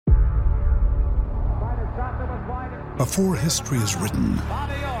Before history is written,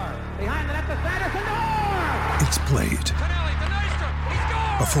 it's played.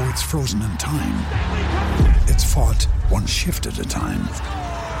 Before it's frozen in time, it's fought one shift at a time.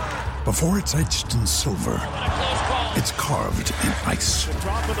 Before it's etched in silver, it's carved in ice.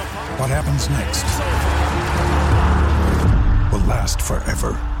 What happens next will last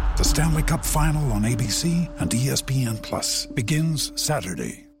forever. The Stanley Cup Final on ABC and ESPN Plus begins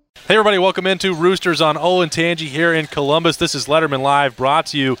Saturday. Hey everybody, welcome into Roosters on Olentangy here in Columbus. This is Letterman Live, brought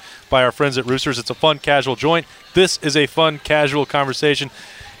to you by our friends at Roosters. It's a fun, casual joint. This is a fun, casual conversation.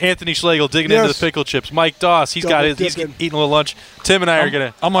 Anthony Schlegel digging into the pickle chips. Mike Doss, he's eating a little lunch. Tim and I are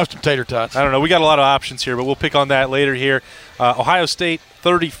going to... I'll have some tater tots. I don't know. We got a lot of options here, but we'll pick on that later here. Ohio State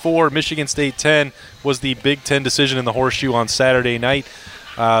 34, Michigan State 10 was the Big Ten decision in the Horseshoe on Saturday night.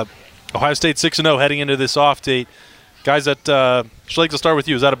 Ohio State 6-0 heading into this off date. Guys, Schlegel, start with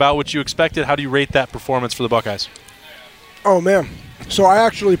you. Is that about what you expected? How do you rate that performance for the Buckeyes? Oh, man. So I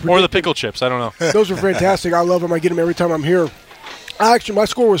actually predicted... Or the pickle chips. I don't know. Those are fantastic. I love them. I get them every time I'm here. Actually, my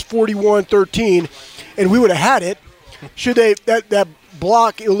score was 41-13, and we would have had it should they that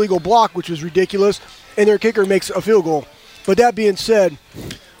block, illegal block, which was ridiculous, and their kicker makes a field goal. But that being said...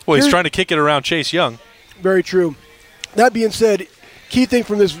 Well, he's trying to kick it around Chase Young. Very true. That being said, key thing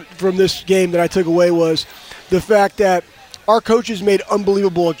from this game that I took away was the fact that our coaches made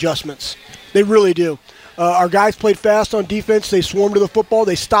unbelievable adjustments. They really do. Our guys played fast on defense. They swarmed to the football.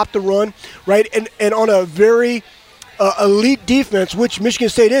 They stopped the run, right? And on a very elite defense, which Michigan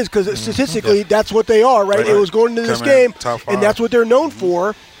State is, because statistically that's what they are, right? It was going into this game, and that's what they're known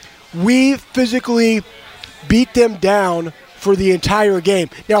for. We physically beat them down for the entire game.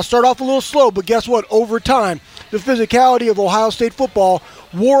 Now, start off a little slow, but guess what? Over time, the physicality of Ohio State football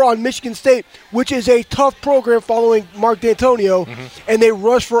wore on Michigan State, which is a tough program following Mark D'Antonio, and they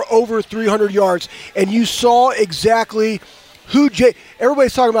rushed for over 300 yards. And you saw exactly who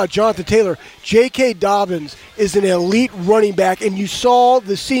everybody's talking about Jonathan Taylor. J.K. Dobbins is an elite running back, and you saw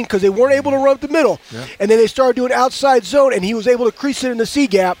the scene because they weren't able to run up the middle. Yeah. And then they started doing outside zone, and he was able to crease it in the C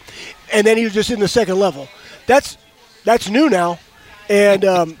gap, and then he was just in the second level. That's new now, and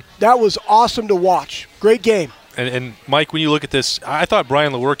that was awesome to watch. Great game. And Mike, when you look at this, I thought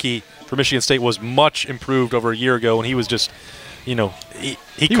Brian Lewerke for Michigan State was much improved over a year ago, and he was just, he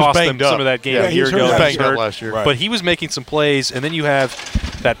cost them some of that game a year ago. He was banged up last year. Right. But he was making some plays, and then you have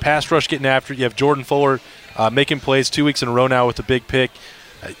that pass rush getting after it. You have Jordan Fuller making plays 2 weeks in a row now with a big pick.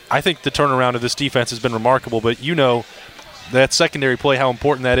 I think the turnaround of this defense has been remarkable, but that secondary play, how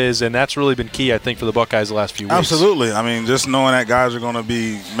important that is, and that's really been key, I think, for the Buckeyes the last few weeks. Absolutely. I mean, just knowing that guys are going to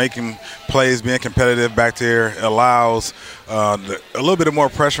be making plays, being competitive back there allows a little bit of more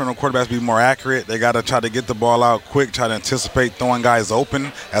pressure on the quarterbacks to be more accurate. They got to try to get the ball out quick, try to anticipate throwing guys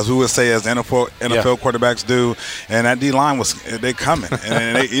open, as we would say as NFL quarterbacks do. And that D-line they coming.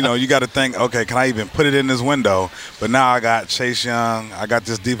 And you got to think, okay, can I even put it in this window? But now I got Chase Young. I got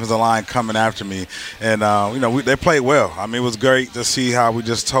this defensive line coming after me. And, they played well. I mean, it was great to see how we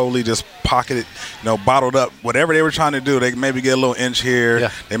just totally just pocketed, bottled up. Whatever they were trying to do, they maybe get a little inch here.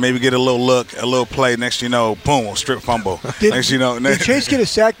 Yeah. They maybe get a little look, a little play. Next boom, strip fumble. Did Chase get a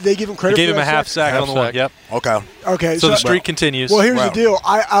sack? Did they give him credit for that? They gave him a half sack on the one. Yep. Okay. So the streak continues. Well, here's the deal.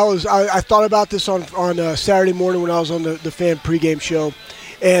 I thought about this on Saturday morning when I was on the fan pregame show,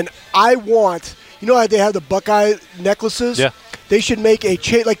 and I want how they have the Buckeye necklaces. Yeah. They should make a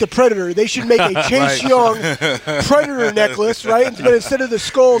like the Predator. They should make a Chase Young Predator necklace, right? But instead of the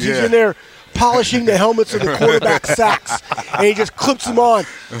skulls, he's in there polishing the helmets of the quarterback sacks, and he just clips them on.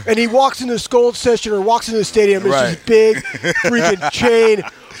 And he walks into the skull session or walks into the stadium. It's just big freaking chain.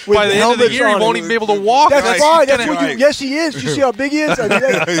 By the end of the year, he won't even be able to walk. That's fine. Yes, he is. Do you see how big he is? I mean,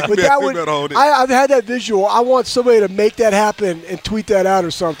 I've had that visual. I want somebody to make that happen and tweet that out or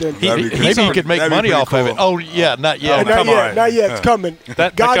something. Maybe he could make money off of it. Oh, yeah, not yet. Not yet. It's coming.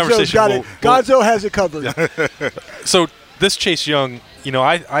 Gonzo's got it. Gonzo has it covered. So this Chase Young,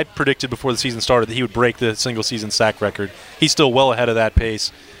 I predicted before the season started that he would break the single-season sack record. He's still well ahead of that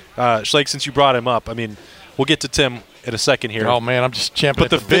pace. Schlegel, since you brought him up, I mean, we'll get to Tim in a second here. Oh, man, I'm just champing at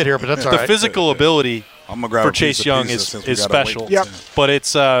the bit here, but that's all right. The physical ability for Chase Young is special. Yep. But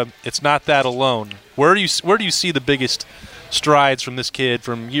it's not that alone. Where do you see the biggest strides from this kid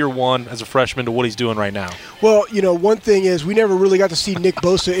from year one as a freshman to what he's doing right now? Well, one thing is we never really got to see Nick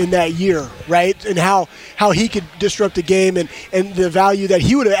Bosa in that year, right? And how he could disrupt the game and the value that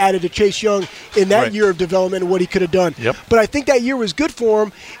he would have added to Chase Young in that year of development and what he could have done. Yep. But I think that year was good for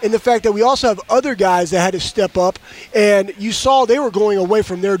him in the fact that we also have other guys that had to step up, and you saw they were going away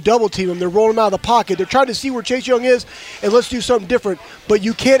from their double team him. They're rolling him out of the pocket. They're trying to see where Chase Young is, and let's do something different. But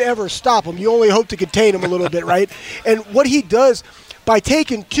you can't ever stop him. You only hope to contain him a little bit, right? And what he does by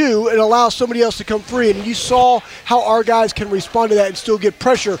taking two, it allows somebody else to come free. And you saw how our guys can respond to that and still get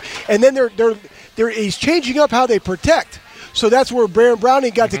pressure. And then he's changing up how they protect. So that's where Baron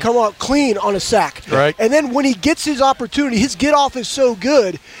Browning got to come out clean on a sack. Right. And then when he gets his opportunity, his get-off is so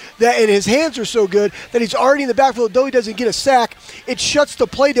good and his hands are so good that he's already in the backfield. Though he doesn't get a sack, it shuts the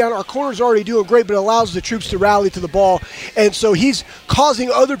play down. Our corner's already doing great, but it allows the troops to rally to the ball. And so he's causing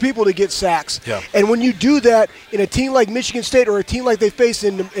other people to get sacks. Yeah. And when you do that in a team like Michigan State or a team like they face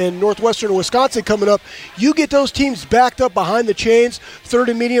in Northwestern or Wisconsin coming up, you get those teams backed up behind the chains, third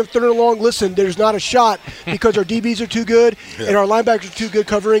and medium, third and long. Listen, there's not a shot because our DBs are too good. Yeah. And our linebackers are too good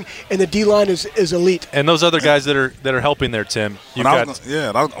covering, and the D-line is elite. And those other guys that are helping there, Tim. I'm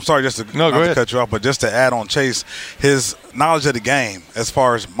sorry just to cut you off, but just to add on Chase, his knowledge of the game as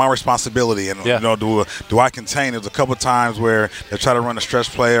far as my responsibility and do I contain? There's a couple of times where they try to run a stretch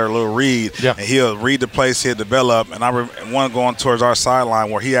play or a little read, and he'll read the place, he'll develop. And I one going towards our sideline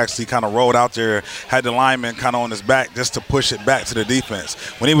where he actually kind of rolled out there, had the lineman kind of on his back just to push it back to the defense.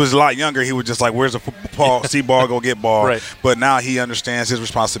 When he was a lot younger, he was just like, "Where's the football? See ball, go get ball." Right. But now he understands his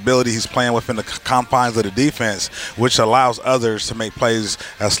responsibility. He's playing within the confines of the defense, which allows others to make plays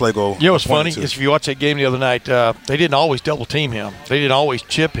as Slago. You know what's funny is if you watch that game the other night, they didn't always double team him. They didn't always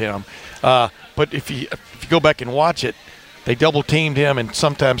chip him. But if you go back and watch it, they double teamed him and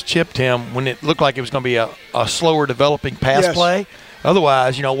sometimes chipped him when it looked like it was going to be a slower developing pass play.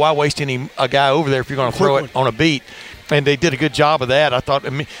 Otherwise, why waste a guy over there if you're going to throw it on a beat? And they did a good job of that. I thought,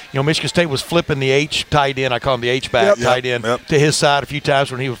 Michigan State was flipping the H tight end. I call him the H-back tight end to his side a few times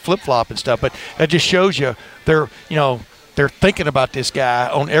when he would flip-flop and stuff. But that just shows you they're thinking about this guy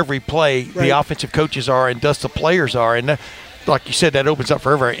on every play. Right. The offensive coaches are and thus the players are. And like you said, that opens up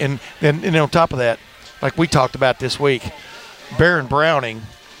for everybody. And then on top of that, like we talked about this week, Baron Browning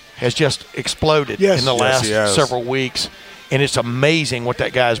has just exploded in the last several weeks. And it's amazing what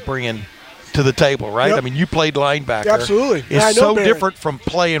that guy's bringing to the table, right? Yep. I mean, you played linebacker. Absolutely. It's so different from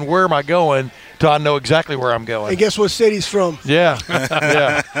playing where am I going to I know exactly where I'm going. And guess what state he's from? Yeah.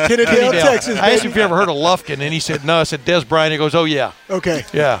 Kennedale, Texas. I asked him if you ever heard of Lufkin, and he said no. I said, Des Bryant. He goes, oh, yeah. Okay.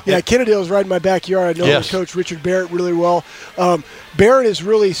 Yeah. Kennedale's right in my backyard. I know his coach, Richard Barrett, really well. Barrett has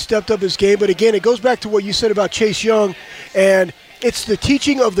really stepped up his game. But, again, it goes back to what you said about Chase Young, and it's the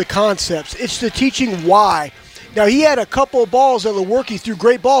teaching of the concepts. It's the teaching why. Now, he had a couple of balls that Lewerke threw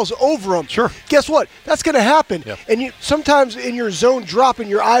great balls over him. Sure. Guess what? That's going to happen. Yep. And sometimes in your zone drop and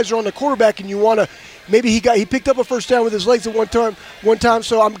your eyes are on the quarterback and you want to – maybe he picked up a first down with his legs at one time,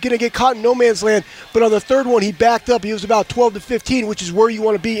 so I'm going to get caught in no man's land. But on the third one, he backed up. He was about 12 to 15, which is where you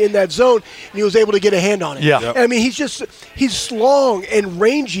want to be in that zone, and he was able to get a hand on it. Yeah. Yep. I mean, he's long and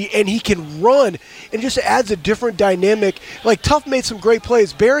rangy, and he can run, and just adds a different dynamic. Like, Tuff made some great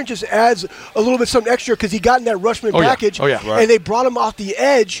plays. Barron just adds a little bit something extra because he got in that Rushman package, Right. And they brought him off the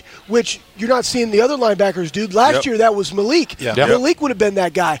edge, which you're not seeing the other linebackers do. Last year, that was Malik. Yeah. Malik would have been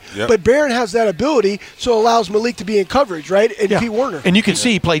that guy. Yep. But Barron has that ability, so it allows Malik to be in coverage, right? And Pete Werner. And you can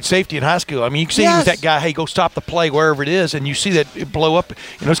see he played safety in high school. I mean, you can see he was that guy, hey, go stop the play wherever it is, and you see that it blow up.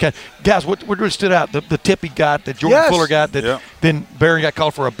 Those guys, what stood out? The tip he got, the Jordan Fuller got, that then Barron got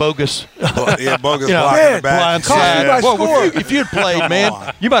called for a bogus. Bogus block in the back. Blind side. Well, if you had played,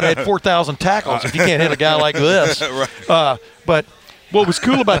 man, you might have had 4,000 tackles if you can't hit a guy like this. Right. But what was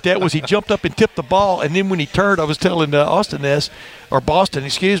cool about that was he jumped up and tipped the ball, and then when he turned, I was telling Boston,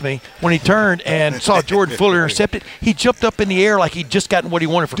 when he turned and saw Jordan Fuller intercept it, he jumped up in the air like he'd just gotten what he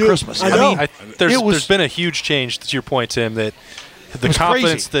wanted for Christmas. I know. I mean, there's been a huge change, to your point, Tim, that the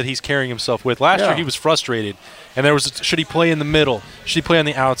confidence that he's carrying himself with. Last year he was frustrated, and there was should he play in the middle? Should he play on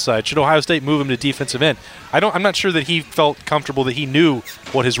the outside? Should Ohio State move him to defensive end? I'm not sure that he felt comfortable that he knew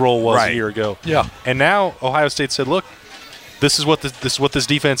what his role was a year ago. Yeah. And now Ohio State said, look, this is what this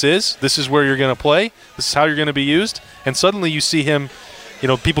defense is. This is where you're going to play. This is how you're going to be used. And suddenly you see him,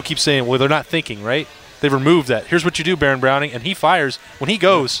 people keep saying, well, they're not thinking, right? They've removed that. Here's what you do, Baron Browning. And he fires. When he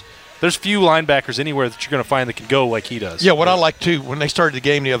goes, there's few linebackers anywhere that you're going to find that can go like he does. Yeah, what I like, too, when they started the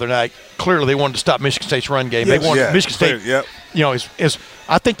game the other night, clearly they wanted to stop Michigan State's run game. They wanted Michigan State,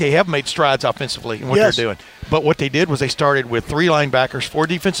 I think they have made strides offensively in what they're doing. But what they did was they started with 3 linebackers, 4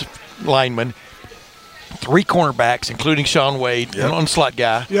 defensive linemen, 3 cornerbacks, including Sean Wade, on slot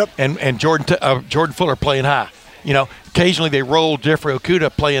guy, and Jordan Fuller playing high. Occasionally they rolled Jeffrey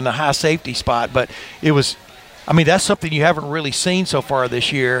Okudah playing the high safety spot, but it was – that's something you haven't really seen so far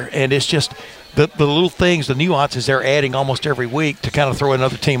this year, and it's just the little things, the nuances they're adding almost every week to kind of throw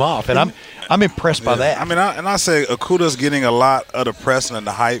another team off, and I'm impressed by that. I say Okudah's getting a lot of the press and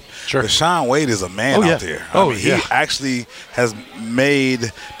the hype. Sure. But Sean Wade is a man out there. He actually has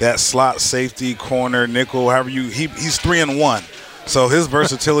made that slot safety, corner, nickel, he's 3-1. So his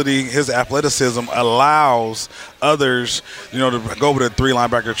versatility, his athleticism allows others, to go with a 3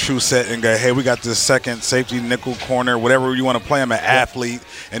 linebacker true set and go, hey, we got this second safety, nickel, corner, whatever you want to play him, an athlete,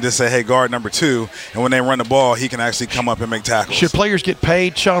 and just say, hey, guard number 2. And when they run the ball, he can actually come up and make tackles. Should players get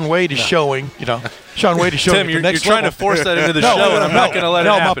paid? Sean Wade is showing, Sean Wade is showing Tim, you're trying to force that into the show, and I'm not going to let it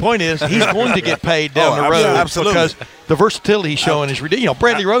happen. No, my point is he's going to get paid down the road. Absolutely. Because the versatility he's showing is ridiculous.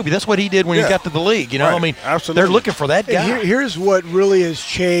 Bradley Roby, that's what he did when he got to the league. Absolutely. They're looking for that guy. Here's what really has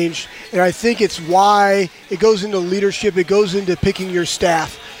changed, and I think it's why it goes into leadership. It goes into picking your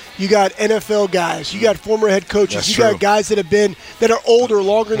staff. You got NFL guys. You got former head coaches. Got guys that are older,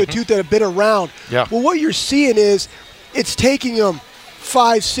 longer in the tooth, that have been around. Yeah. Well, what you're seeing is it's taking them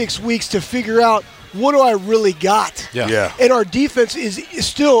 5-6 weeks to figure out, what do I really got? Yeah. And our defense is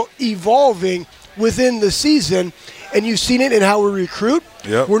still evolving within the season, and you've seen it in how we recruit.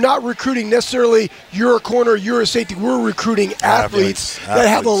 Yep. We're not recruiting necessarily you're a corner, you're a safety. We're recruiting athletes that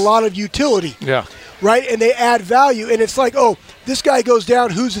have a lot of utility. Yeah. Right? And they add value. And it's like, oh, this guy goes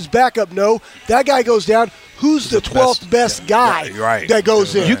down, who's his backup? No. That guy goes down, who's the 12th best guy that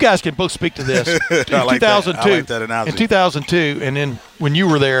goes in? You guys can both speak to this. In 2002, I like that analogy. In 2002, and then when you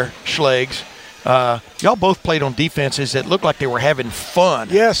were there, Schlegs, y'all both played on defenses that looked like they were having fun.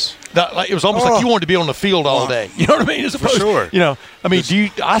 Yes. It was almost like you wanted to be on the field all day. You know what I mean? For sure.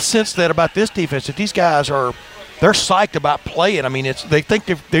 I sense that about this defense, that these guys they're psyched about playing. They think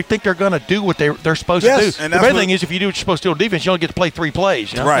they're going to do what they're supposed to do. And the main thing is, if you do what you're supposed to do on defense, you only get to play 3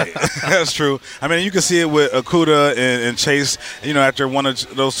 plays. Right. That's true. You can see it with Okudah and Chase. After one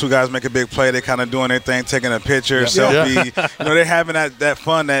of those 2 guys make a big play, they kind of doing their thing, taking a picture, selfie. They're having that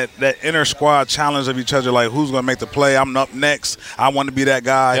fun, that inner squad challenge of each other, like, who's going to make the play? I'm up next. I want to be that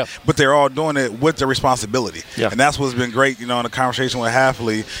guy. Yep. But they're all doing it with the responsibility. Yep. And that's what's been great, in the conversation with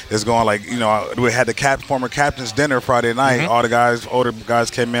Hafley is going, like, we had the former captain's dinner Friday night. All the older guys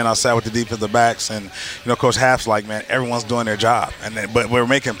came in. I sat with the defensive backs, and Coach Half's like, man, everyone's doing their job, but we're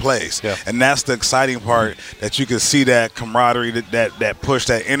making plays, and that's the exciting part, that you can see that camaraderie, that push,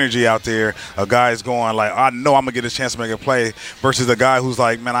 that energy out there. A guy's going like, I know I'm gonna get a chance to make a play, versus a guy who's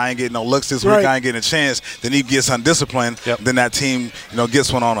like, man, I ain't getting no looks this week. I ain't getting a chance. Then he gets undisciplined. Then that team,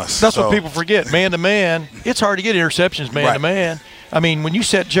 gets one on us. That's what people forget. Man to man, it's hard to get interceptions. Man to man. When you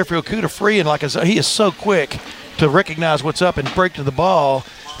set Jeffrey Okudah free, and he is so quick to recognize what's up and break to the ball.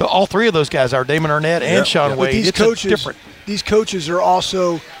 All 3 of those guys are Damon Arnett and Sean Wade. These coaches are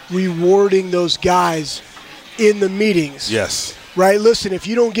also rewarding those guys in the meetings. Yes. Right? Listen, if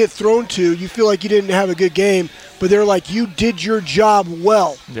you don't get thrown to, you feel like you didn't have a good game, but they're like, you did your job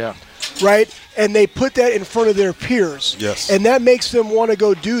well. Yeah. Right? And they put that in front of their peers. Yes. And that makes them want to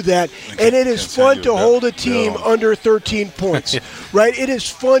go do that. And it is fun to hold a team under 13 points. Right? It is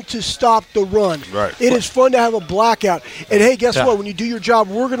fun to stop the run. Right. It is fun to have a blackout. And, hey, guess what? When you do your job,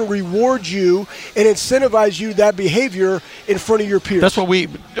 we're going to reward you and incentivize you that behavior in front of your peers. That's what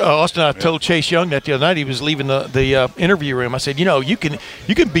Austin and I told Chase Young that the other night. He was leaving the interview room. I said, you can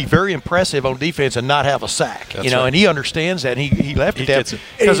be very impressive on defense and not have a sack. That's and he understands that. And he left it there.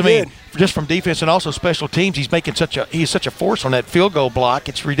 Because, just from defense and also special teams, he's such a force on that field goal block.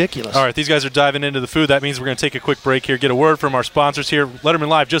 It's ridiculous. All right, these guys are diving into the food. That means we're going to take a quick break here, get a word from our sponsors here. Letterman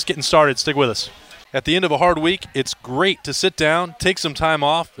Live just getting started. Stick with us. At the end of a hard week, it's great to sit down, take some time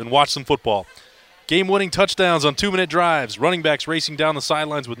off, and watch some football. Game-winning touchdowns on 2-minute drives, running backs racing down the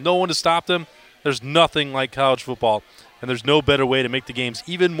sidelines with no one to stop them. There's nothing like college football, and there's no better way to make the games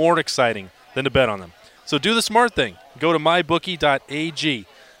even more exciting than to bet on them. So do the smart thing. Go to mybookie.ag.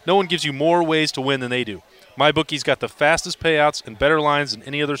 No one gives you more ways to win than they do. MyBookie's got the fastest payouts and better lines than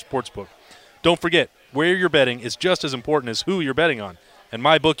any other sportsbook. Don't forget, where you're betting is just as important as who you're betting on. And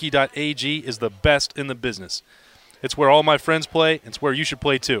MyBookie.ag is the best in the business. It's where all my friends play. It's where you should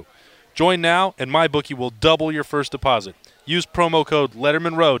play too. Join now, and MyBookie will double your first deposit. Use promo code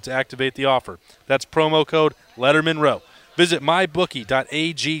LettermanRow to activate the offer. That's promo code LettermanRow. Visit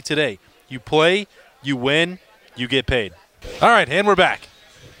MyBookie.ag today. You play, you win, you get paid. All right, and we're back.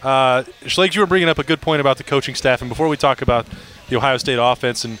 Schlegs, you were bringing up a good point about the coaching staff, and before we talk about the Ohio State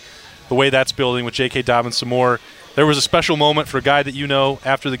offense and the way that's building with J.K. Dobbins some more, there was a special moment for a guy that you know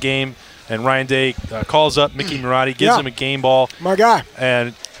after the game, And Ryan Day calls up Mickey Marotti, gives him a game ball. My guy.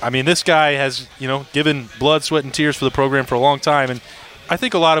 And, I mean, this guy has, given blood, sweat, and tears for the program for a long time. And I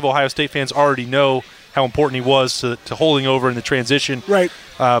think a lot of Ohio State fans already know how important he was to holding over in the transition. Right.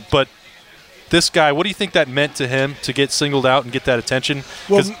 But this guy, what do you think that meant to him to get singled out and get that attention?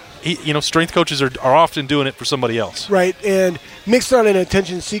 Because, strength coaches are often doing it for somebody else. Right. And Mick's not an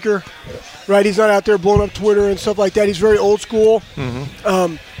attention seeker. Right. He's not out there blowing up Twitter and stuff like that. He's very old school.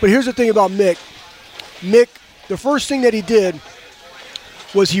 Mm-hmm. But here's the thing about Mick. Mick, the first thing that he did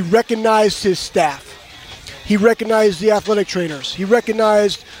was he recognized his staff. He recognized the athletic trainers. He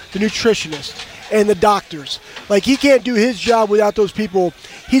recognized the nutritionists and the doctors. Like, he can't do his job without those people.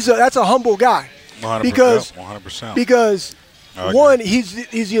 That's a humble guy. 100%. Because one, he's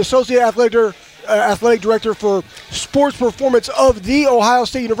the associate athletic director for sports performance of the Ohio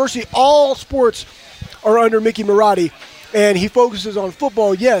State University. All sports are under Mickey Marotti, and he focuses on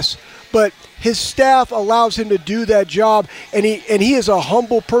football, yes, but his staff allows him to do that job, and he is a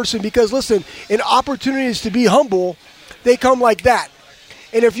humble person because, listen, in opportunities to be humble, they come like that.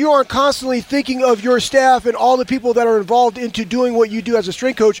 And if you aren't constantly thinking of your staff and all the people that are involved into doing what you do as a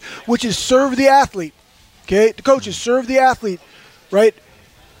strength coach, which is serve the athlete, okay? The coaches serve the athlete, right?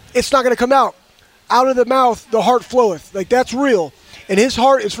 It's not going to come out. Out of the mouth, the heart floweth. Like, that's real. And his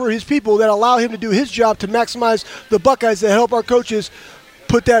heart is for his people that allow him to do his job to maximize the Buckeyes that help our coaches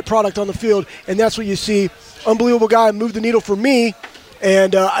put that product on the field. And that's what you see. Unbelievable guy, moved the needle for me.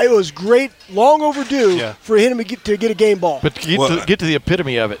 And it was great, long overdue for him to get a game ball. But to get to the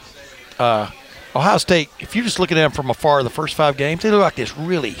epitome of it, Ohio State, if you're just looking at them from afar the first 5 games, they look like this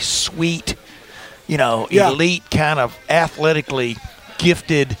really sweet, elite kind of athletically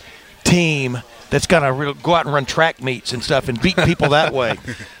gifted team that's going to go out and run track meets and stuff and beat people that way.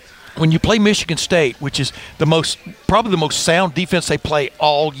 When you play Michigan State, which is probably the most sound defense they play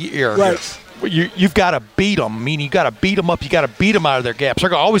all year, right. You've got to beat them. Meaning you got to beat them up. You got to beat them out of their gaps.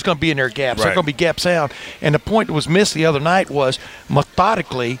 They're always going to be in their gaps. Right. They're going to be gap sound. And the point that was missed the other night was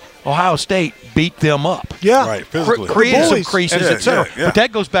methodically Ohio State beat them up. Yeah, right. Physically, created some creases, etc. Yeah. But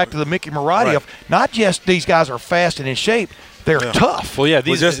that goes back to the Mickey Marotti of not just these guys are fast and in shape. They're tough. Well, yeah,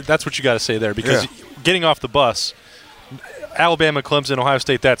 that's what you got to say there because getting off the bus. Alabama, Clemson, Ohio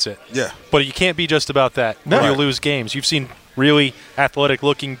State, that's it. Yeah. But you can't be just about that. No. You'll lose games. You've seen really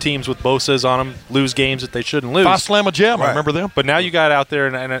athletic-looking teams with Bosa's on them lose games that they shouldn't lose. If I slam a gem, I remember them. But now you got out there,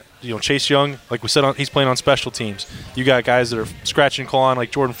 and Chase Young, like we said, he's playing on special teams. You got guys that are scratching and clawing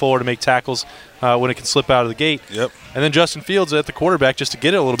like Jordan Fuller to make tackles when it can slip out of the gate. Yep. And then Justin Fields at the quarterback just to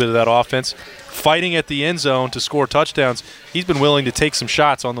get a little bit of that offense, fighting at the end zone to score touchdowns. He's been willing to take some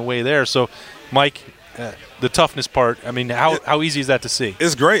shots on the way there. So, Mike, the toughness part, I mean, how easy is that to see?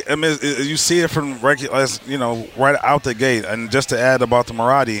 It's great. I mean, you see it from right out the gate. And just to add about the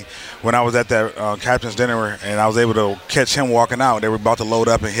Marotti, when I was at that captain's dinner and I was able to catch him walking out, they were about to load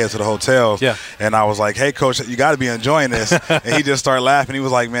up and head to the hotels. Yeah. And I was like, "Hey, coach, you got to be enjoying this." And he just started laughing. He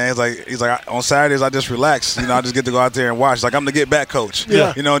was like, "Man, he's like on Saturdays I just relax. I just get to go out there and watch. Like I'm the get back coach.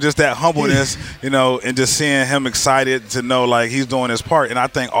 Yeah. Just that humbleness. And just seeing him excited to know like he's doing his part. And I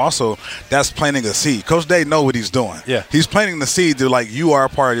think also that's planting a seed. Coach Day know what he's doing. Yeah. He's planting the seed to like you are a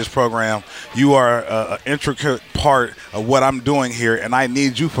part of this program. You are an intricate part of what I'm doing here, and I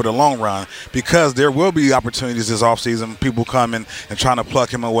need you for the long run because there will be opportunities this offseason, people coming and trying to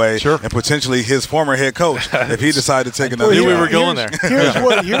pluck him away, and potentially his former head coach if he decided to take another knew job. we were going there. Here's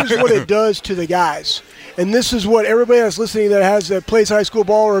what it does to the guys, and this is what everybody that's listening that plays high school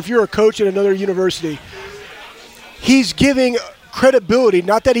ball, or if you're a coach at another university, he's giving credibility.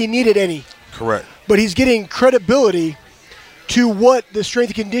 Not that he needed any. Correct. But he's getting credibility to what the strength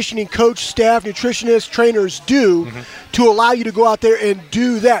and conditioning coach, staff, nutritionists, trainers do to allow you to go out there and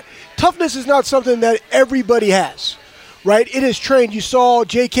do that. Toughness is not something that everybody has, right? It is trained. You saw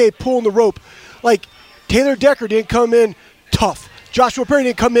J.K. pulling the rope. Like, Taylor Decker didn't come in tough. Joshua Perry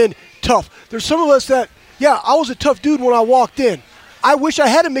didn't come in tough. There's some of us that, I was a tough dude when I walked in. I wish I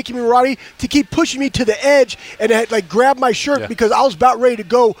had a Mickey Marotti to keep pushing me to the edge and grab my shirt because I was about ready to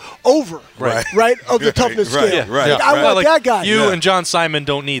go over, right of the toughness scale. Yeah. Right. I want that guy. You and John Simon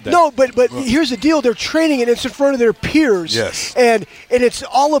don't need that. No, but here's the deal. They're training, and it's in front of their peers. Yes. And it's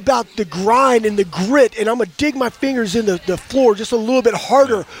all about the grind and the grit, and I'm going to dig my fingers in the floor just a little bit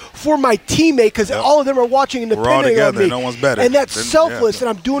harder for my teammate because all of them are watching and depending We're all together. on me. No one's better. And that's selfless, and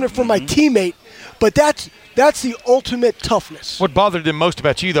I'm doing it for my teammate. But that's the ultimate toughness. What bothered them most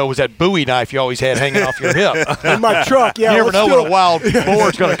about you, though, was that Bowie knife you always had hanging off your hip. In my truck, yeah. You never know when a wild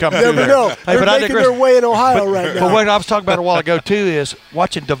boar's going to come through Never there. know. Hey, They're making their way in Ohio right now. But what I was talking about a while ago, too, is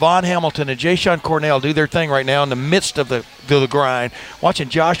watching Devon Hamilton and Jayshon Cornell do their thing right now in the midst of the grind, watching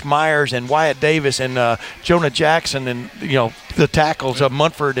Josh Myers and Wyatt Davis and Jonah Jackson and, the tackles of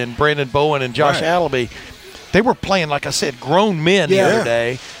Munford and Brandon Bowen and Josh Allaby. They were playing, like I said, grown men the other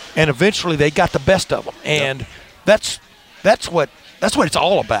day, and eventually they got the best of them. And that's what it's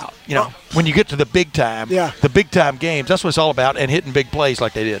all about. When you get to the big time, the big time games, that's what it's all about, and hitting big plays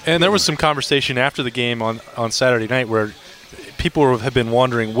like they did. And there was some conversation after the game on Saturday night where people have been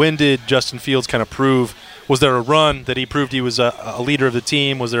wondering, when did Justin Fields kind of prove? Was there a run that he proved he was a leader of the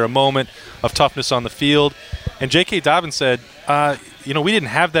team? Was there a moment of toughness on the field? And J.K. Dobbins said, we didn't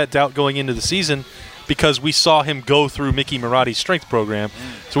have that doubt going into the season because we saw him go through Mickey Marotti's strength program.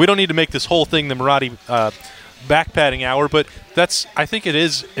 So we don't need to make this whole thing the Marotti back padding hour, but I think it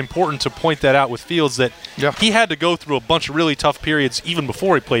is important to point that out with Fields that he had to go through a bunch of really tough periods even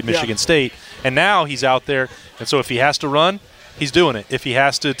before he played Michigan State, and now he's out there, and so if he has to run, he's doing it. If he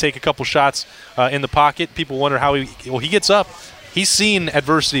has to take a couple shots in the pocket, people wonder how he gets up. He's seen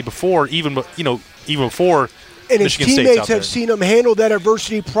adversity before, even before and Michigan his State's teammates out there. have seen him handle that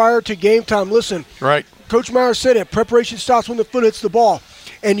adversity prior to game time. Listen, right. Coach Myers said it, preparation stops when the foot hits the ball.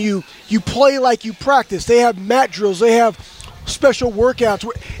 And you play like you practice. They have mat drills. They have special workouts.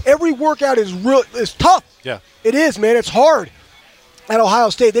 Every workout is tough. Yeah. It is, man. It's hard at Ohio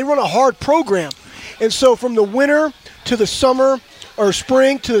State. They run a hard program. And so from the winter to the summer or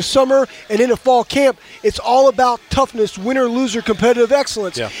spring to the summer and into fall camp, it's all about toughness, winner, loser, competitive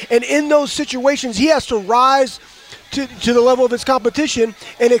excellence. Yeah. And in those situations, he has to rise to the level of his competition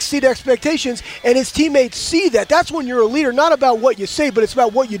and exceed expectations, and his teammates see that. That's when you're a leader, not about what you say, but it's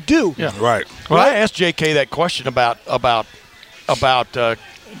about what you do. Yeah, right. Well, I asked J.K. that question about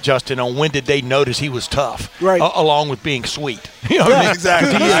Justin on when did they notice he was tough, right? Along with being sweet.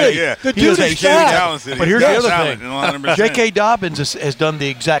 Exactly. The dude is talented. But here's the other thing: J.K. Dobbins has done the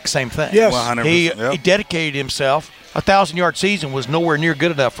exact same thing. Yes, 100%. He dedicated himself. 1,000-yard season was nowhere near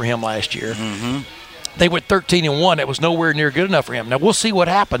good enough for him last year. Mm-hmm. They went 13-1. That was nowhere near good enough for him. Now we'll see what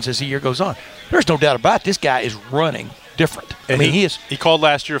happens as the year goes on. There's no doubt about it. This guy is running different. And he is. He called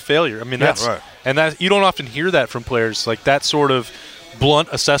last year a failure. I mean, that's right. And that you don't often hear that from players, like that sort of blunt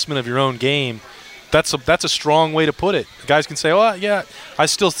assessment of your own game. That's a strong way to put it. Guys can say, "Oh, yeah, I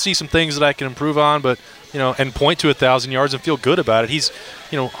still see some things that I can improve on," but and point to 1,000 yards and feel good about it. He's,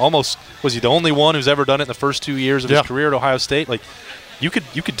 almost was he the only one who's ever done it in the first 2 years of his career at Ohio State? Like. You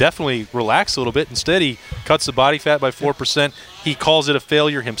could definitely relax a little bit. Instead, he cuts the body fat by 4%. He calls it a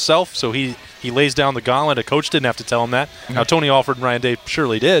failure himself, so he lays down the gauntlet. A coach didn't have to tell him that. Mm-hmm. Now, Tony Alford and Ryan Day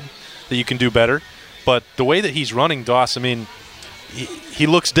surely did, that you can do better. But the way that he's running, Doss, I mean, he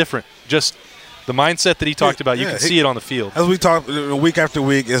looks different. Just the mindset that he talked about, you can see it on the field. As we talk week after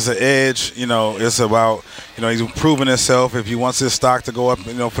week, it's an edge. It's about, he's improving himself. If he wants his stock to go up,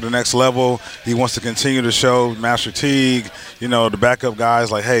 for the next level, he wants to continue to show Master Teague, the backup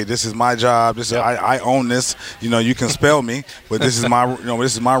guys, like, hey, this is my job. I own this. You can spell me, but this is my,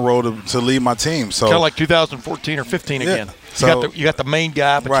 this is my role to lead my team. So kind of like 2014 or 15 again. So you got the main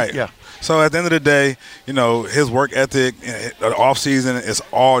guy, but right. So at the end of the day, his work ethic, the off season is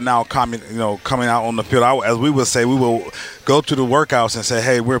all now coming out on the field. As we would say, we will go to the workouts and say,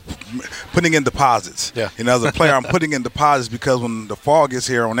 hey, we're putting in deposits. Yeah. As a player, I'm putting in deposits because when the fall gets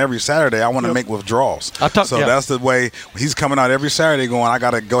here on every Saturday, I want to make withdrawals. That's the way he's coming out every Saturday going, I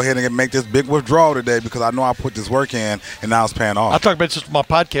got to go ahead and make this big withdrawal today because I know I put this work in and now it's paying off. I talked about this on my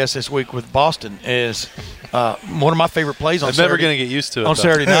podcast this week with Boston is one of my favorite plays on Saturday. I'm never going to get used to it. On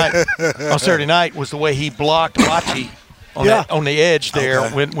Saturday night. On Saturday night was the way he blocked Bocce on the edge there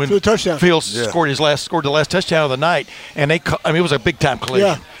when Fields scored the last touchdown of the night, and it was a big time collision.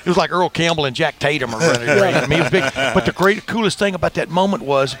 Yeah. It was like Earl Campbell and Jack Tatum are running. I mean, it was big. But the coolest thing about that moment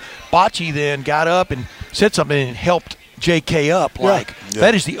was Bocce then got up and said something and helped J.K. up.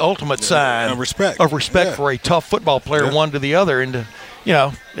 That is the ultimate sign of respect for a tough football player, one to the other, and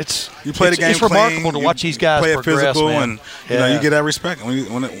it's remarkable to watch these guys play progress, physical, man. And you get that respect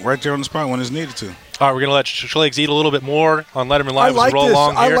right there on the spot when it's needed to. All right, we're gonna let Schlegs eat a little bit more on Letterman Live as we roll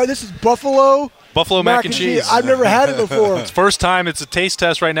along here. This is Buffalo mac and cheese. I've never had it before. It's first time. It's a taste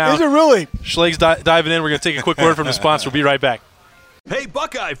test right now. Is it really? Schlegs diving in. We're gonna take a quick word from the sponsor. We'll be right back. Hey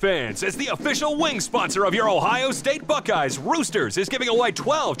Buckeye fans, as the official wing sponsor of your Ohio State Buckeyes, Roosters is giving away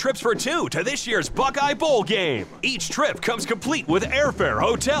 12 trips for 2 to this year's Buckeye Bowl game. Each trip comes complete with airfare,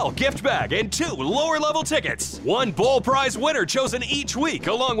 hotel, gift bag, and 2 lower-level tickets. One bowl prize winner chosen each week,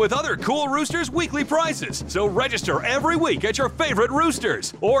 along with other cool Roosters weekly prizes. So register every week at your favorite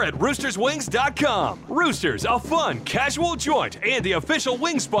Roosters or at roosterswings.com. Roosters, a fun, casual joint and the official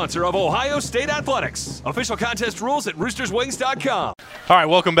wing sponsor of Ohio State Athletics. Official contest rules at roosterswings.com. All right,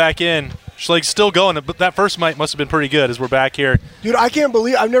 welcome back in. Schleg's still going, but that first mic must have been pretty good as we're back here. Dude, I can't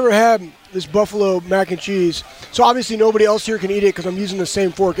believe I've never had this buffalo mac and cheese. So obviously nobody else here can eat it because I'm using the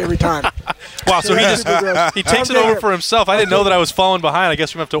same fork every time. Wow, so he takes it over for himself. I didn't know that I was falling behind. I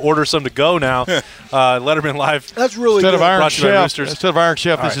guess we have to order some to go now. Letterman Live. That's really instead good. of Iron Chef. Instead of Iron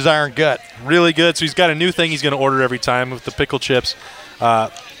Chef, this is Iron Gut. Really good. So he's got a new thing he's going to order every time with the pickle chips.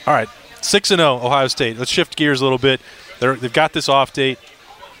 All right, 6-0 Ohio State. Let's shift gears a little bit. They've got this off date.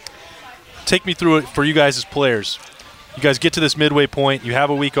 Take me through it for you guys as players. You guys get to this midway point. You have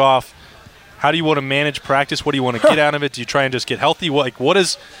a week off. How do you want to manage practice? What do you want to get out of it? Do you try and just get healthy? What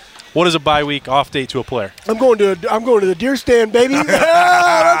is a bye week off date to a player? I'm going to the deer stand, baby. Let's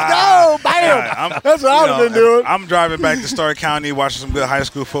go! Bam! Yeah, that's what I've been doing. I'm driving back to Stark County, watching some good high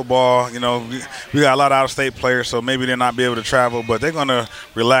school football. You know, we got a lot of out-of-state players, so maybe they'll not be able to travel, but they're going to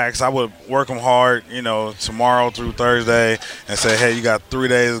relax. I would work them hard, you know, tomorrow through Thursday and say, hey, you got 3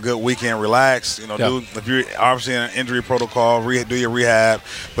 days, a good weekend, relax. You know, if you're obviously in an injury protocol, do your rehab,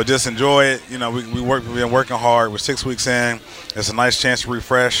 but just enjoy it. You know, we've been working hard. We're 6 weeks in. It's a nice chance to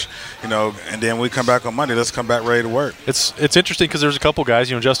refresh. You know, and then we come back on Monday. Let's come back ready to work. It's interesting because there's a couple guys.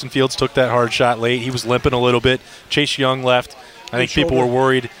 You know, Justin Fields took that hard shot late. He was limping a little bit. Chase Young left. I think people were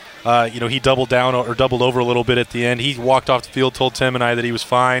worried. He doubled down or doubled over a little bit at the end. He walked off the field, told Tim and I that he was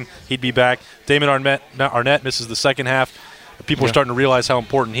fine. He'd be back. Damon Arnett misses the second half. People are starting to realize how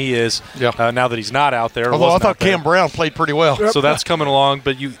important he is now that he's not out there. Although I thought Cam Brown played pretty well. Yep. So that's coming along,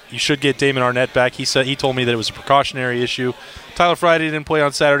 but you should get Damon Arnett back. He told me that it was a precautionary issue. Tyler Friday didn't play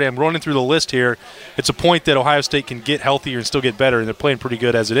on Saturday. I'm running through the list here. It's a point that Ohio State can get healthier and still get better, and they're playing pretty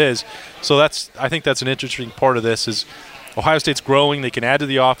good as it is. So I think that's an interesting part of this is Ohio State's growing. They can add to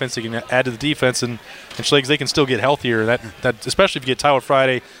the offense. They can add to the defense, and Schlegels, they can still get healthier. That especially if you get Tyler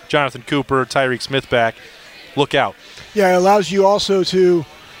Friday, Jonathan Cooper, Tyreek Smith back, look out. Yeah, it allows you also to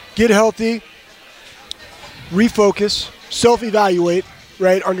get healthy, refocus, self-evaluate,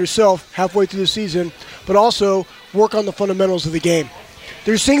 right, on yourself halfway through the season, but also work on the fundamentals of the game.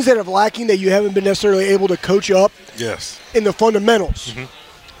 There's things that are lacking that you haven't been necessarily able to coach up in the fundamentals,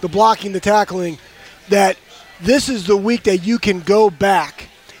 the blocking, the tackling, that this is the week that you can go back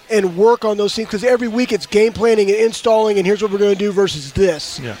and work on those things because every week it's game planning and installing and here's what we're going to do versus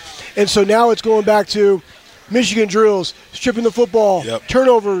this. Yeah. And so now it's going back to Michigan drills, stripping the football,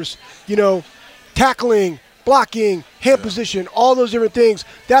 turnovers, tackling, blocking, hand position, all those different things.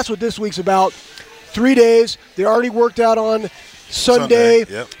 That's what this week's about. 3 days. They already worked out on Sunday.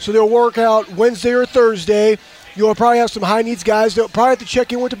 So they'll work out Wednesday or Thursday. You'll probably have some high needs guys. They'll probably have to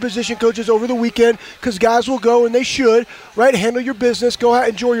check in with the position coaches over the weekend because guys will go, and they should, right? Handle your business. Go out,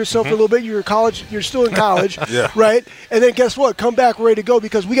 enjoy yourself a little bit. You're still in college, right? And then guess what? Come back ready to go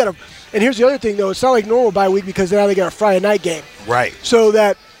because we got to – and here's the other thing, though. It's not like normal bye week because now they got a Friday night game. Right. So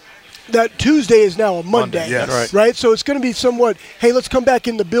that Tuesday is now a Monday. Right? So it's going to be somewhat, hey, let's come back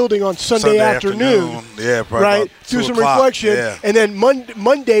in the building on Sunday afternoon. Yeah, probably right? Do some reflection. Yeah. And then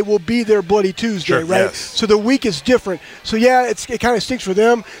Monday will be their Bloody Tuesday, right? Yes. So the week is different. So, it kind of stinks for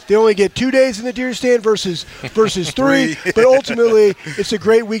them. They only get 2 days in the deer stand versus 3. But ultimately, it's a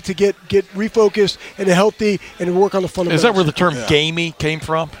great week to get refocused and healthy and work on the fundamentals. Is that where the term gamey came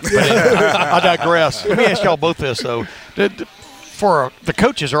from? I digress. Let me ask y'all both this, though. The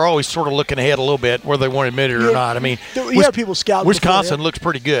coaches are always sort of looking ahead a little bit, whether they want to admit it or not. I mean, you have people scouting. Wisconsin looks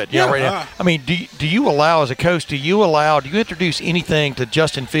pretty good. Right now. I mean, do you allow, as a coach, do you introduce anything to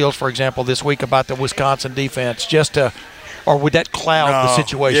Justin Fields, for example, this week about the Wisconsin defense, or would that cloud the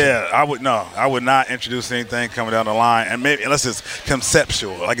situation? Yeah, I would not introduce anything coming down the line, and maybe unless it's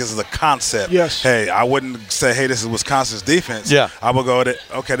conceptual, like this is a concept. Yes. Hey, I wouldn't say, hey, this is Wisconsin's defense. Yeah. I would go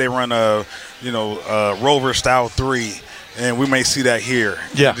they run a rover style 3. And we may see that here.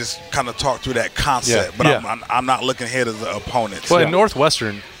 Yeah. Just kind of talk through that concept. But I'm not looking ahead of the opponents. Well, in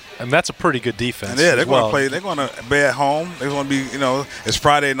Northwestern, And that's a pretty good defense. And yeah, they're going to well. play. They're going to be at home. They're going to be, it's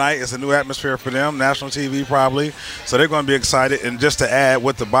Friday night. It's a new atmosphere for them, national TV probably. So they're going to be excited. And just to add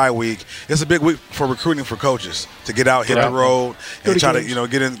with the bye week, it's a big week for recruiting for coaches to get out, hit the road, and try to,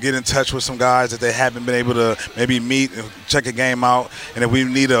 get in touch with some guys that they haven't been able to maybe meet and check a game out. And if we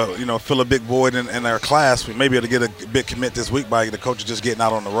need to, fill a big void in our class, we may be able to get a big commit this week by the coaches just getting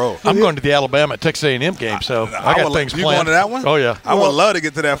out on the road. I'm going to the Alabama Texas A&M game, so I got things planned. You going to that one? Oh yeah. I would love to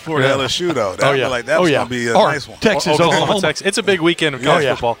get to that Florida LSU though. That's going to be a nice one. Texas, Oklahoma, Texas. It's a big weekend of college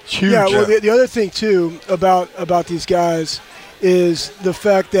football. Huge. Yeah. Well, the other thing too about these guys is the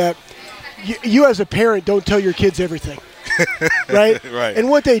fact that you as a parent don't tell your kids everything, right? Right. And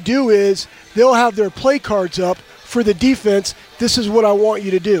what they do is they'll have their play cards up for the defense. This is what I want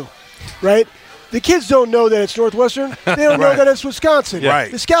you to do, right? The kids don't know that it's Northwestern. They don't know that it's Wisconsin. Right.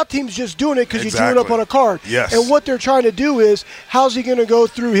 The scout team's just doing it because you drew it up on a card. Yes. And what they're trying to do is, how's he going to go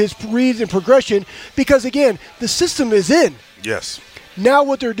through his reads and progression? Because, again, the system is in. Yes. Now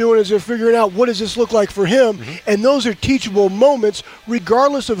what they're doing is they're figuring out what does this look like for him, and those are teachable moments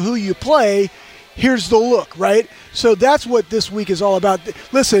regardless of who you play. Here's the look, right? So that's what this week is all about.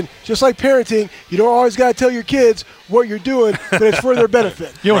 Listen, just like parenting, you don't always got to tell your kids what you're doing, but it's for their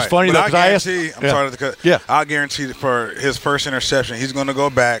benefit. You know what's funny, though, because I guarantee, I'm sorry to cut. Yeah. I'll guarantee that for his first interception, he's going to go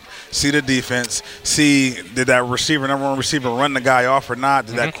back, see the defense, see did that number one receiver run the guy off or not?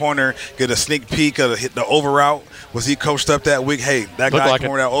 Did that corner get a sneak peek of the over route? Was he coached up that week? Hey, that guy came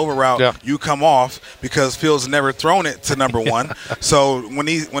over that over route. You come off because Fields never thrown it to number one. So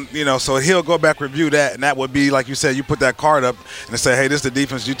so he'll go back, review that, and that would be like you said. You put that card up and say, hey, this is the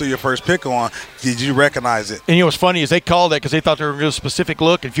defense you threw your first pick on. Did you recognize it? And what's funny is they called that because they thought they were going to do a specific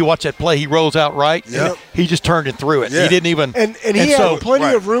look. And if you watch that play, he rolls out right. Yep. He just turned and threw it. Yeah. He didn't even. And he had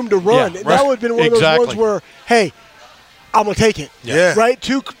plenty of room to run. Yeah, that would have been one of those ones where, hey, I'm going to take it. Yeah. Right?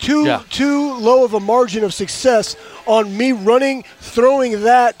 Too low of a margin of success on me running, throwing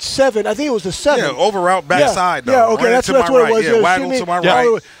that 7. I think it was the 7. Yeah, over route backside, though. Yeah, okay, that's what it was. Yeah, waggle to my right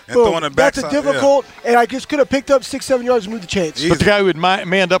and throwing it backside. That's a difficult, and I just could have picked up 6-7 yards and moved the chains. But the guy who had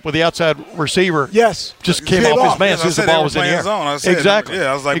manned up with the outside receiver just came off his man as soon as the ball was in the air. Exactly.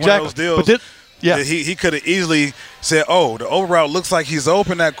 Yeah, I was like one of those deals. Yeah. He could have easily said, oh, the over route looks like he's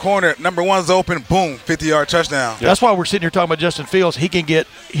open, that corner, number one's open, boom, 50-yard touchdown. Yeah. That's why we're sitting here talking about Justin Fields. He can get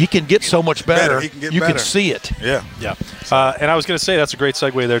so much better. He can get you better. Can see it. Yeah. Yeah. And I was going to say that's a great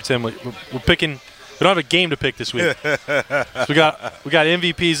segue there, Tim. We're picking – we don't have a game to pick this week. So we got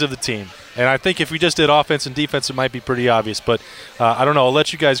MVPs of the team. And I think if we just did offense and defense, it might be pretty obvious. But I don't know. I'll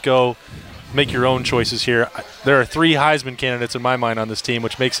let you guys go. Make your own choices here. There are 3 Heisman candidates in my mind on this team,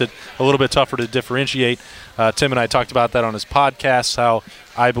 which makes it a little bit tougher to differentiate. Tim and I talked about that on his podcast, how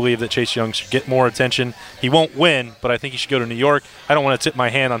I believe that Chase Young should get more attention. He won't win, but I think he should go to New York. I don't want to tip my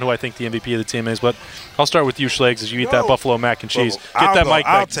hand on who I think the MVP of the team is, but I'll start with you, Schlegs, as you eat that buffalo mac and cheese. Get that mic back.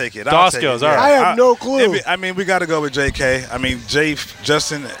 I'll take it. Doss goes. All right. I have no clue. I mean, we got to go with J.K. I mean,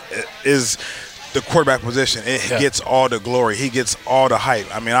 Justin is – the quarterback position, it gets all the glory. He gets all the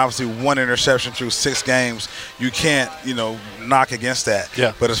hype. I mean, obviously 1 interception through 6 games, you can't, knock against that.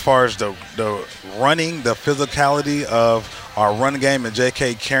 Yeah. But as far as the running, the physicality of our run game and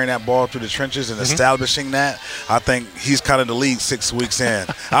J.K. carrying that ball through the trenches and establishing that, I think he's kind of the lead 6 weeks in.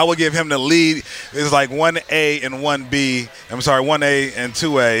 I would give him the lead. It's like 1A and 1B. I'm sorry, 1A and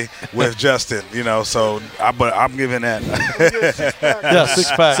 2A with Justin, so but I'm giving that.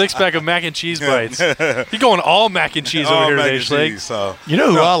 6-pack. 6-pack of mac and cheese bites. You're going all mac and cheese over here today, Schlegs. So. You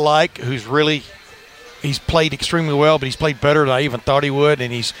know who I like, who's really – he's played extremely well, but he's played better than I even thought he would,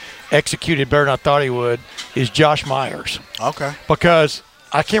 and he's executed better than I thought he would, is Josh Myers. Okay. Because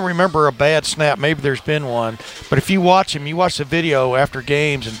I can't remember a bad snap. Maybe there's been one. But if you watch him, you watch the video after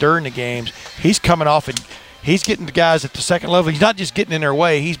games and during the games, he's coming off and he's getting the guys at the second level. He's not just getting in their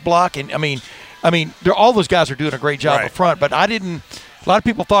way. He's blocking. I mean, all those guys are doing a great job up front, but a lot of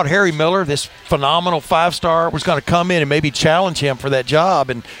people thought Harry Miller, this phenomenal 5-star, was going to come in and maybe challenge him for that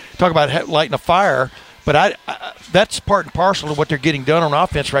job and talk about lighting a fire. But that's part and parcel of what they're getting done on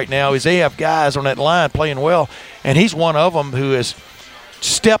offense right now is they have guys on that line playing well, and he's one of them who has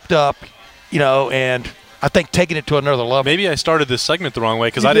stepped up, and I think taking it to another level. Maybe I started this segment the wrong way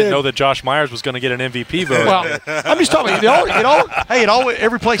because I didn't know that Josh Myers was going to get an MVP vote. Well, I'm just talking.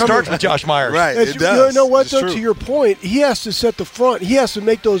 Every play starts with Josh Myers. Right, it does. You know what, it's though? true. To your point, he has to set the front. He has to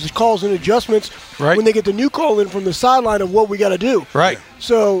make those calls and adjustments when they get the new call in from the sideline of what we got to do. Right.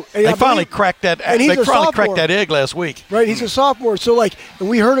 So they finally cracked that. And they finally cracked that egg last week. Right. He's a sophomore. So and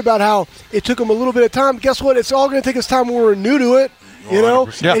we heard about how it took him a little bit of time. Guess what? It's all going to take us time when we're new to it.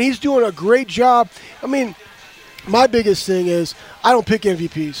 100%. Yeah. And he's doing a great job. I mean, my biggest thing is I don't pick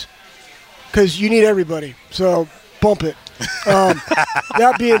MVPs because you need everybody. So bump it.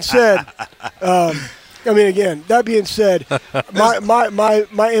 That being said, my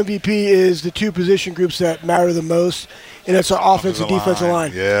MVP is the two position groups that matter the most, and it's our offensive defensive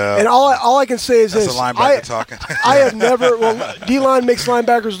line. Yeah. And all I can say is That's this. a linebacker talking. I have never – D-line makes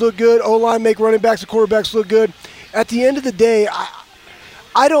linebackers look good. O-line make running backs and quarterbacks look good. At the end of the day,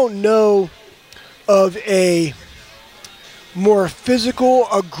 I don't know of a more physical,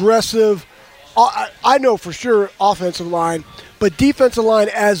 aggressive I know for sure offensive line, but defensive line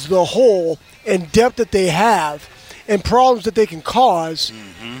as the whole and depth that they have and problems that they can cause.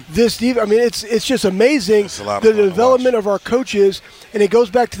 It's just amazing the development of our coaches, and it goes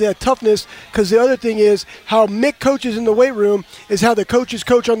back to that toughness, because the other thing is how Mick coaches in the weight room is how the coaches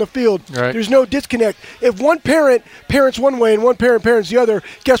coach on the field. Right. There's no disconnect. If one parent parents one way and one parent parents the other,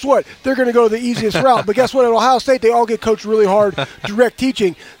 guess what? They're going to go the easiest route. But guess what? At Ohio State, they all get coached really hard, direct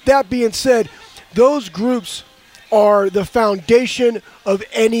teaching. That being said, those groups are the foundation of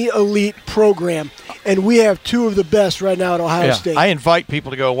any elite program, and we have two of the best right now at Ohio State. I invite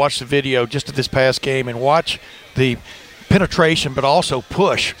people to go watch the video just of this past game and watch the penetration but also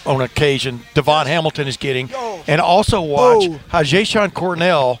push on occasion Devon Hamilton is getting, and also watch how Jayshon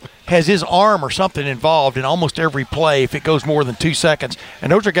Cornell has his arm or something involved in almost every play if it goes more than 2 seconds.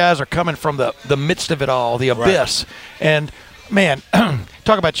 And those are guys are coming from the midst of it all, the abyss. Right. And, man,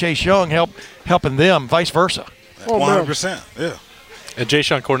 talk about Chase Young helping them, vice versa. 100%, yeah. And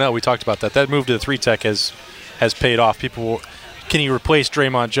Jayshon Cornell, we talked about that. That move to the 3-tech has paid off. People, can he replace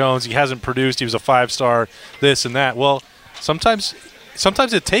Draymond Jones? He hasn't produced. He was a 5-star, this and that. Well, sometimes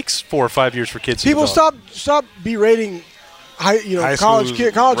it takes 4 or 5 years for kids. People to develop. stop berating college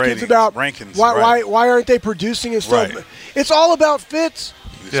kids about rankings, why aren't they producing and stuff. Right. It's all about fits.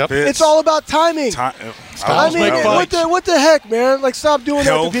 Yep. It's all about timing. What the heck, man? Like, stop doing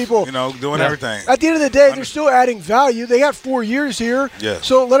that to people. Doing everything. At the end of the day, they're still adding value. They got 4 years here,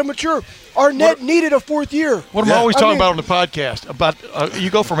 so let them mature. Arnett needed a 4th year. What am I always talking about on the podcast? About you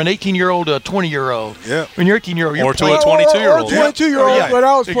go from an 18-year-old to a 20-year-old. Yeah. When you're 18-year-old, or to a 22-year-old. Or 22-year-old when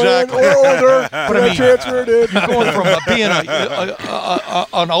I was playing, or older. But when I transferred in. You're going from being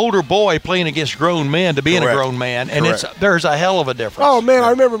an older boy playing against grown men to being a grown man, and there's a hell of a difference. Oh, man,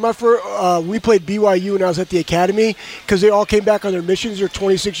 I remember my first we played BYU when I was at the academy, because they all came back on their missions. They're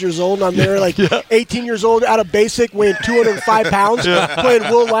 26 years old, and I'm there 18 years old, out of basic, weighing 205 pounds, playing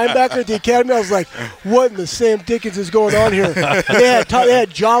will linebacker at the academy. I was like, what in the Sam Dickens is going on here? They had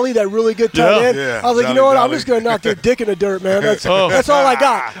Jolly, that really good tight end. I was like, you know what? I'm just going to knock their dick in the dirt, man. That's all I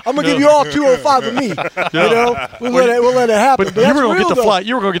got. I'm going to give you all 205 of me. We'll let it happen. But you were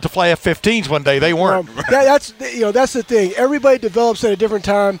going to get to fly F-15s one day. They weren't. That's the thing. Everybody develops at a different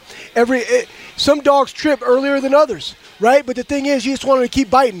time. Some dogs trip earlier than others. Right? But the thing is, you just want them to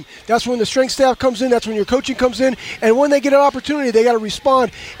keep biting. That's when the strength staff comes in. That's when your coaching comes in. And when they get an opportunity, they got to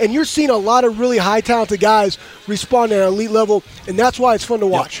respond. And you're seeing a lot of really high, talented guys respond at an elite level, and that's why it's fun to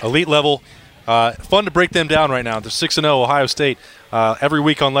watch. Elite level. Fun to break them down right now. They're 6-0, Ohio State. Every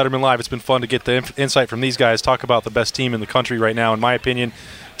week on Letterman Live, it's been fun to get the insight from these guys, talk about the best team in the country right now, in my opinion.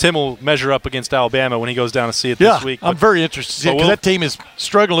 Tim will measure up against Alabama when he goes down to see it this week. I'm very interested to see it, because that team is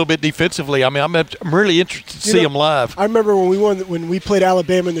struggling a little bit defensively. I mean, I'm really interested to see them live. I remember when we played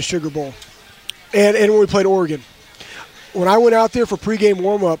Alabama in the Sugar Bowl, and when we played Oregon. When I went out there for pregame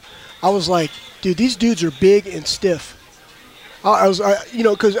warm-up, I was like, dude, these dudes are big and stiff. Because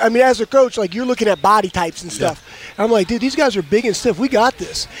as a coach, like, you're looking at body types and stuff. And I'm like, dude, these guys are big and stiff. We got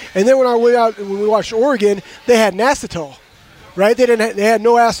this. And then when I went out and when we watched Oregon, they had Nacetol. Right? They had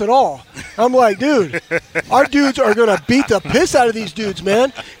no ass at all. I'm like, dude, our dudes are going to beat the piss out of these dudes,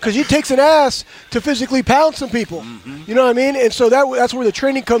 man, because it takes an ass to physically pound some people. You know what I mean? And so that's where the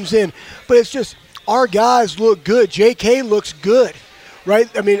training comes in. But it's just our guys look good. J.K. looks good, right?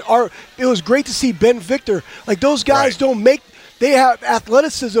 I mean, it was great to see Ben Victor. Like, those guys they have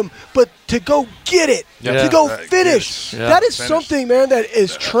athleticism, but to go get it, to go finish, that is something, man, that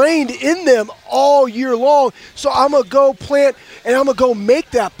is trained in them all year long. So I'm going to go plant and I'm going to go make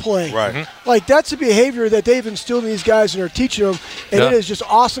that play. Right. Mm-hmm. Like, that's a behavior that they've instilled in these guys and are teaching them, and it is just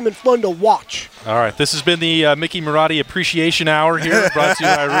awesome and fun to watch. All right, this has been the Mickey Marotti Appreciation Hour here, brought to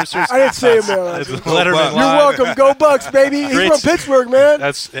you by Roosters. I didn't say it, man. Letterman Live. You're welcome. Go Bucks, baby. He's from Pittsburgh, man.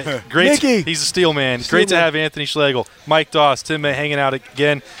 That's great. Mickey. He's a steel man. Great to have Anthony Schlegel, Mike Doss, Tim May hanging out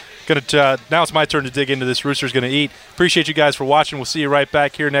again. Now it's my turn to dig into this Roosters Gonna Eat. Appreciate you guys for watching. We'll see you right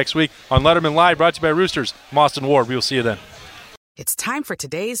back here next week on Letterman Live, brought to you by Roosters. I'm Austin Ward. We will see you then. It's time for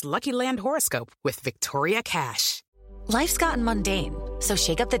today's Lucky Land horoscope with Victoria Cash. Life's gotten mundane, so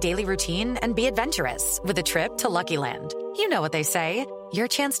shake up the daily routine and be adventurous with a trip to Lucky Land. You know what they say. Your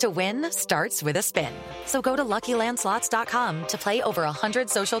chance to win starts with a spin. So go to LuckyLandSlots.com to play over 100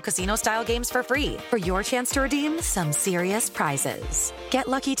 social casino-style games for free for your chance to redeem some serious prizes. Get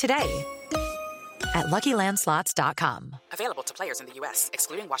lucky today at LuckyLandSlots.com. Available to players in the U.S.,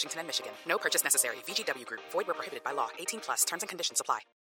 excluding Washington and Michigan. No purchase necessary. VGW Group. Void where prohibited by law. 18+. Terms and conditions apply.